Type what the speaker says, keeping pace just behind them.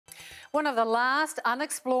One of the last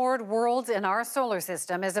unexplored worlds in our solar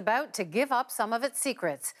system is about to give up some of its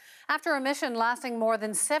secrets. After a mission lasting more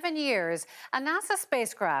than 7 years, a NASA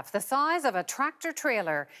spacecraft the size of a tractor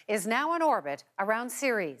trailer is now in orbit around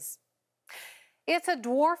Ceres. It's a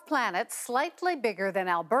dwarf planet slightly bigger than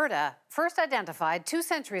Alberta, first identified 2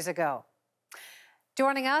 centuries ago.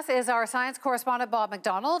 Joining us is our science correspondent, Bob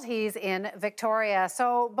McDonald. He's in Victoria.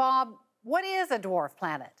 So, Bob, what is a dwarf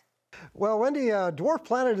planet? Well, Wendy, a dwarf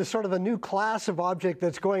planet is sort of a new class of object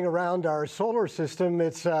that's going around our solar system.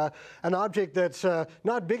 It's an object that's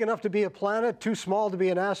not big enough to be a planet, too small to be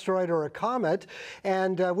an asteroid or a comet,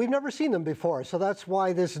 and we've never seen them before. So that's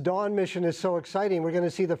why this Dawn mission is so exciting. We're going to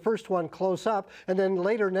see the first one close up, and then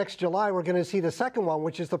later next July, we're going to see the second one,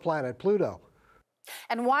 which is the planet Pluto.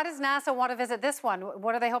 And why does NASA want to visit this one?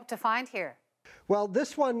 What do they hope to find here? Well,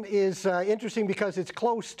 this one is interesting because it's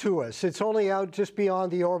close to us. It's only out just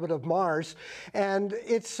beyond the orbit of Mars, and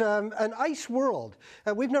it's an ice world.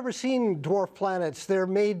 We've never seen dwarf planets. They're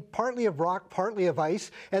made partly of rock, partly of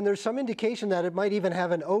ice, and there's some indication that it might even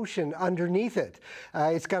have an ocean underneath it.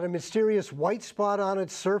 It's got a mysterious white spot on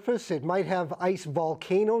its surface. It might have ice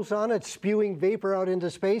volcanoes on it, spewing vapor out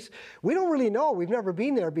into space. We don't really know. We've never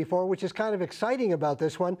been there before, which is kind of exciting about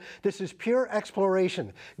this one. This is pure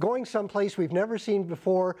exploration, going someplace we've never seen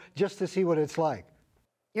before just to see what it's like.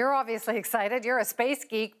 You're obviously excited. You're a space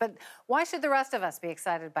geek, but why should the rest of us be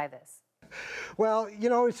excited by this? Well, you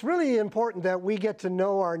know, it's really important that we get to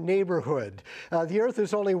know our neighborhood. The Earth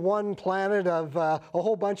is only one planet of a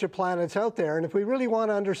whole bunch of planets out there, and if we really want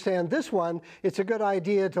to understand this one, it's a good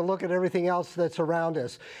idea to look at everything else that's around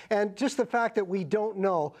us. And just the fact that we don't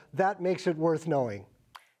know, that makes it worth knowing.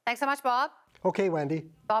 Thanks so much, Bob. Okay, Wendy.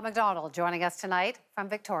 Bob McDonald joining us tonight from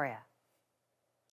Victoria.